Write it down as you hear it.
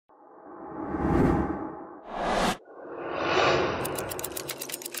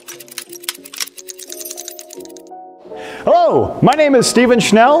Hello, my name is Stephen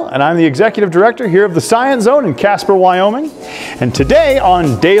Schnell and I'm the Executive Director here of the Science Zone in Casper, Wyoming. And today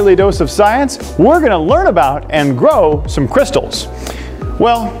on Daily Dose of Science, we're going to learn about and grow some crystals.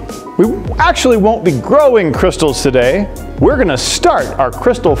 Well, we actually won't be growing crystals today. We're going to start our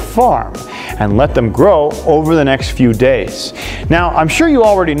crystal farm and let them grow over the next few days. Now, I'm sure you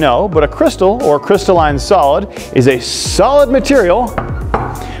already know, but a crystal or crystalline solid is a solid material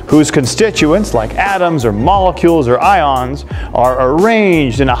whose constituents, like atoms or molecules or ions, are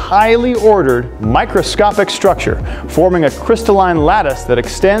arranged in a highly ordered microscopic structure, forming a crystalline lattice that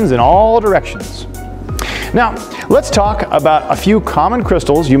extends in all directions. Now, let's talk about a few common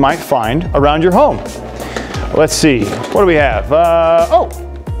crystals you might find around your home. Let's see, what do we have?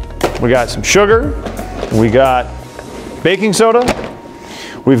 We got some sugar, we got baking soda,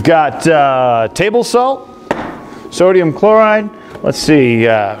 we've got table salt, sodium chloride. Let's see, we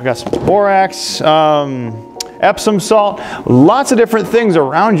got some borax, Epsom salt. Lots of different things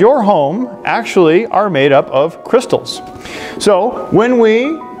around your home actually are made up of crystals. So when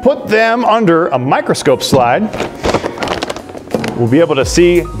we put them under a microscope slide, we'll be able to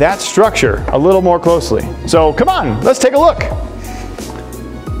see that structure a little more closely. So come on, let's take a look.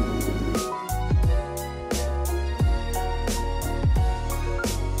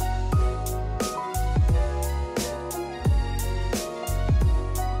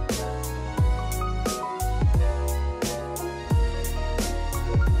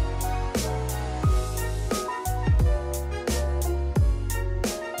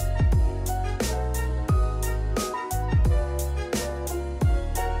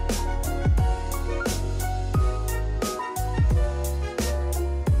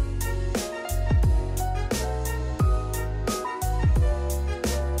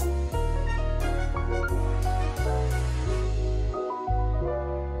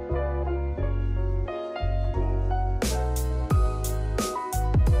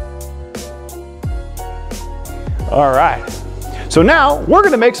 All right, so now we're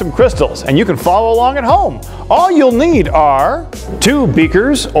going to make some crystals and you can follow along at home. All you'll need are 2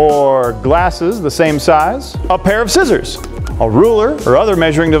 beakers or glasses the same size, a pair of scissors, a ruler or other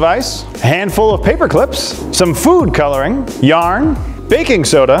measuring device, a handful of paper clips, some food coloring, yarn, baking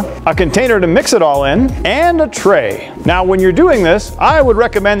soda, a container to mix it all in, and a tray. Now when you're doing this, I would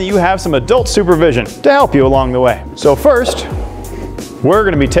recommend that you have some adult supervision to help you along the way. So first, we're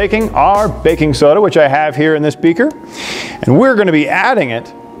going to be taking our baking soda, which I have here in this beaker, and we're going to be adding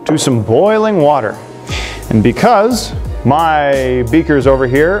it to some boiling water. And because my beakers over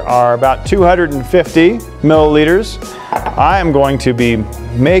here are about 250 milliliters, I am going to be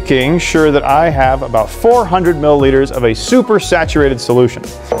making sure that I have about 400 milliliters of a super saturated solution.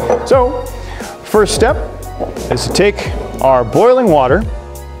 So, first step is to take our boiling water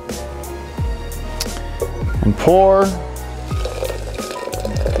and pour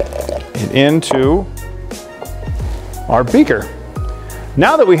into our beaker.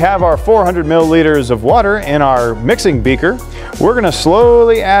 Now that we have our 400 milliliters of water in our mixing beaker, we're going to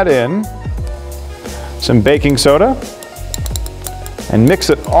slowly add in some baking soda and mix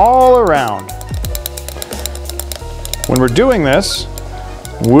it all around. When we're doing this,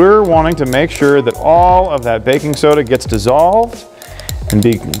 we're wanting to make sure that all of that baking soda gets dissolved and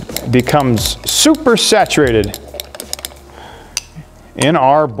becomes super saturated in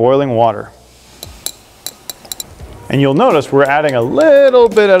our boiling water. And you'll notice we're adding a little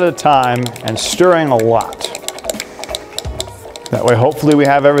bit at a time and stirring a lot. That way hopefully we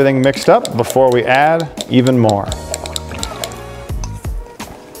have everything mixed up before we add even more.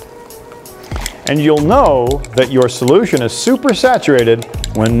 And you'll know that your solution is super saturated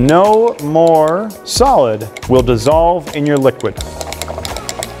when no more solid will dissolve in your liquid.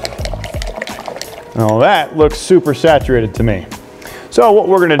 Now that looks super saturated to me. So what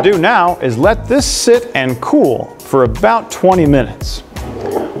we're going to do now is let this sit and cool for about 20 minutes.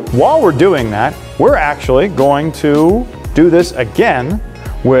 While we're doing that, we're actually going to do this again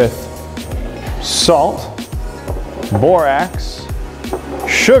with salt, borax,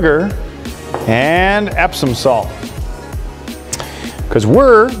 sugar, and Epsom salt. Because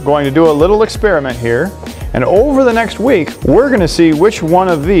we're going to do a little experiment here, and over the next week, we're going to see which one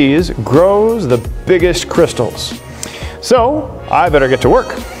of these grows the biggest crystals. So, I better get to work.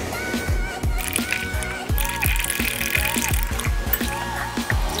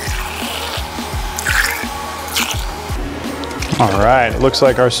 All right, it looks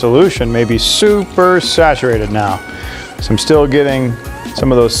like our solution may be super saturated now. So I'm still getting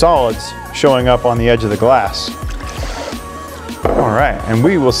some of those solids showing up on the edge of the glass. All right, and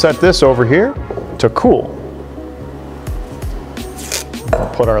we will set this over here to cool. We'll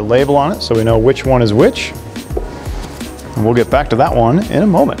put our label on it so we know which one is which. And we'll get back to that one in a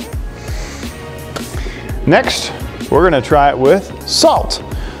moment. Next, we're going to try it with salt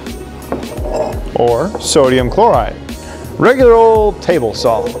or sodium chloride. Regular old table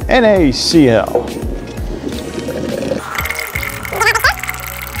salt, NaCl.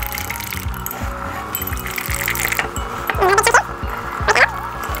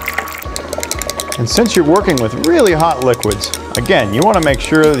 And since you're working with really hot liquids, again, you want to make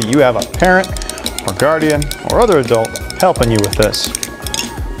sure that you have a parent or guardian or other adult helping you with this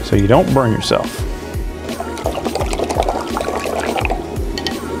so you don't burn yourself.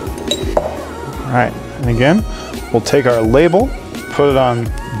 All right, and again, we'll take our label, put it on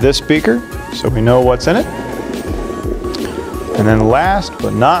this beaker so we know what's in it. And then last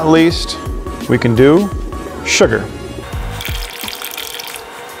but not least, we can do sugar.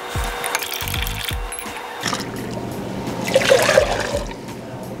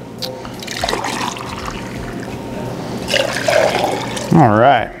 All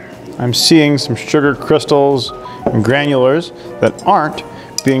right, I'm seeing some sugar crystals and granulars that aren't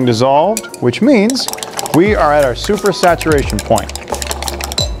being dissolved, which means we are at our supersaturation point.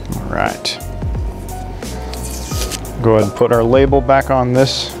 All right. Go ahead and put our label back on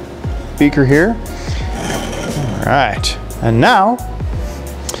this beaker here. All right, and now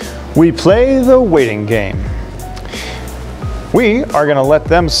we play the waiting game. We are gonna let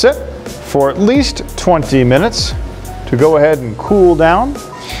them sit for at least 20 minutes to go ahead and cool down,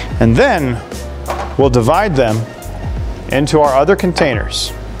 and then we'll divide them into our other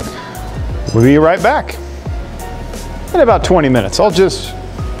containers. We'll be right back in about 20 minutes. I'll just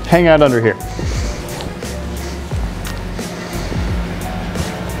hang out under here.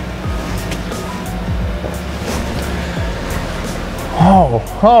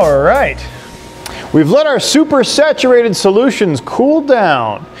 Oh, all right. We've let our supersaturated solutions cool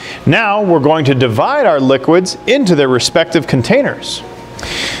down. Now we're going to divide our liquids into their respective containers.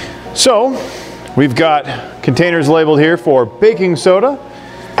 So we've got containers labeled here for baking soda.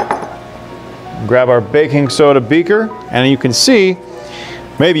 Grab our baking soda beaker, and you can see,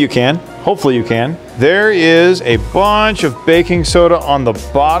 maybe you can, hopefully you can, there is a bunch of baking soda on the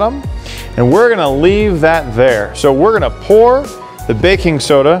bottom, and we're gonna leave that there. So we're gonna pour the baking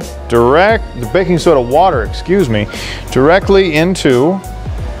soda water, excuse me, directly into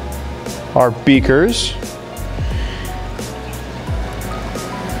our beakers,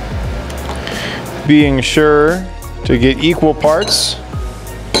 being sure to get equal parts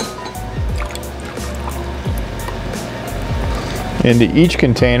into each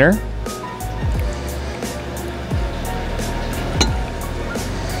container.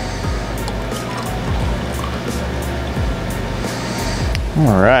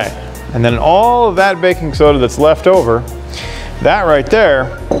 All right, and then all of that baking soda that's left over, that right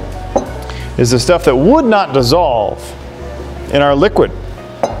there is the stuff that would not dissolve in our liquid.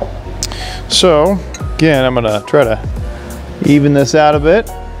 So again, I'm gonna try to even this out a bit.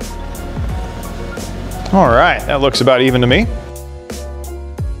 All right, that looks about even to me.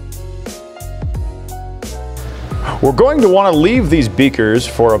 We're going to want to leave these beakers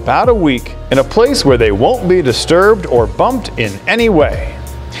for about a week in a place where they won't be disturbed or bumped in any way.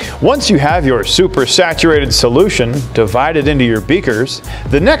 Once you have your supersaturated solution divided into your beakers,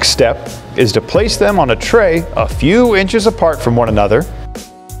 the next step is to place them on a tray a few inches apart from one another.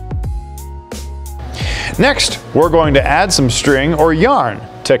 Next, we're going to add some string or yarn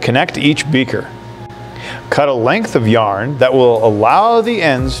to connect each beaker. Cut a length of yarn that will allow the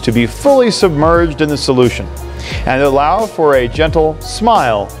ends to be fully submerged in the solution, and allow for a gentle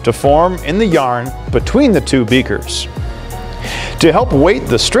smile to form in the yarn between the two beakers. To help weight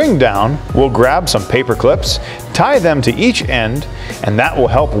the string down, we'll grab some paper clips, tie them to each end, and that will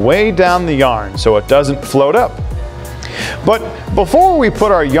help weigh down the yarn so it doesn't float up. But before we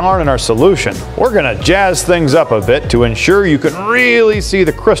put our yarn in our solution, we're going to jazz things up a bit to ensure you can really see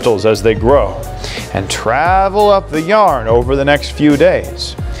the crystals as they grow, and travel up the yarn over the next few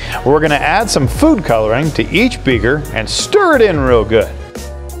days. We're going to add some food coloring to each beaker and stir it in real good.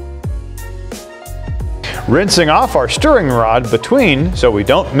 Rinsing off our stirring rod between so we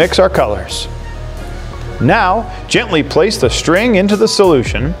don't mix our colors. Now, gently place the string into the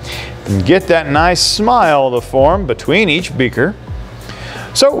solution and get that nice smile to form between each beaker.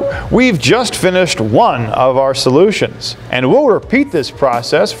 So we've just finished one of our solutions, and we'll repeat this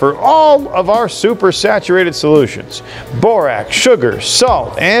process for all of our supersaturated solutions: borax, sugar,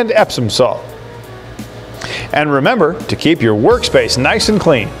 salt, and Epsom salt. And remember to keep your workspace nice and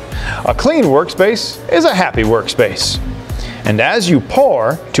clean. A clean workspace is a happy workspace. And as you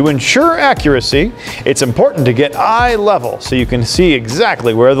pour, to ensure accuracy, it's important to get eye level so you can see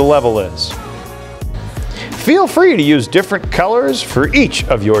exactly where the level is. feel free to use different colors for each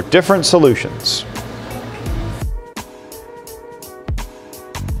of your different solutions.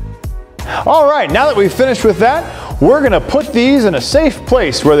 All right, now that we've finished with that, we're going to put these in a safe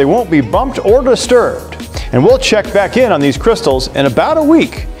place where they won't be bumped or disturbed. And we'll check back in on these crystals in about a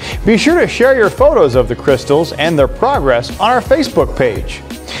week. Be sure to share your photos of the crystals and their progress on our Facebook page.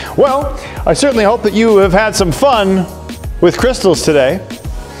 Well, I certainly hope that you have had some fun with crystals today.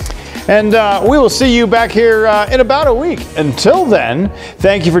 And we will see you back here in about a week. Until then,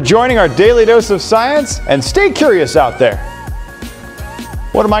 thank you for joining our Daily Dose of Science, and stay curious out there.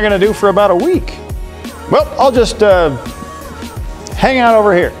 What am I going to do for about a week? Well, I'll just hang out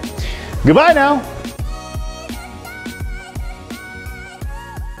over here. Goodbye now.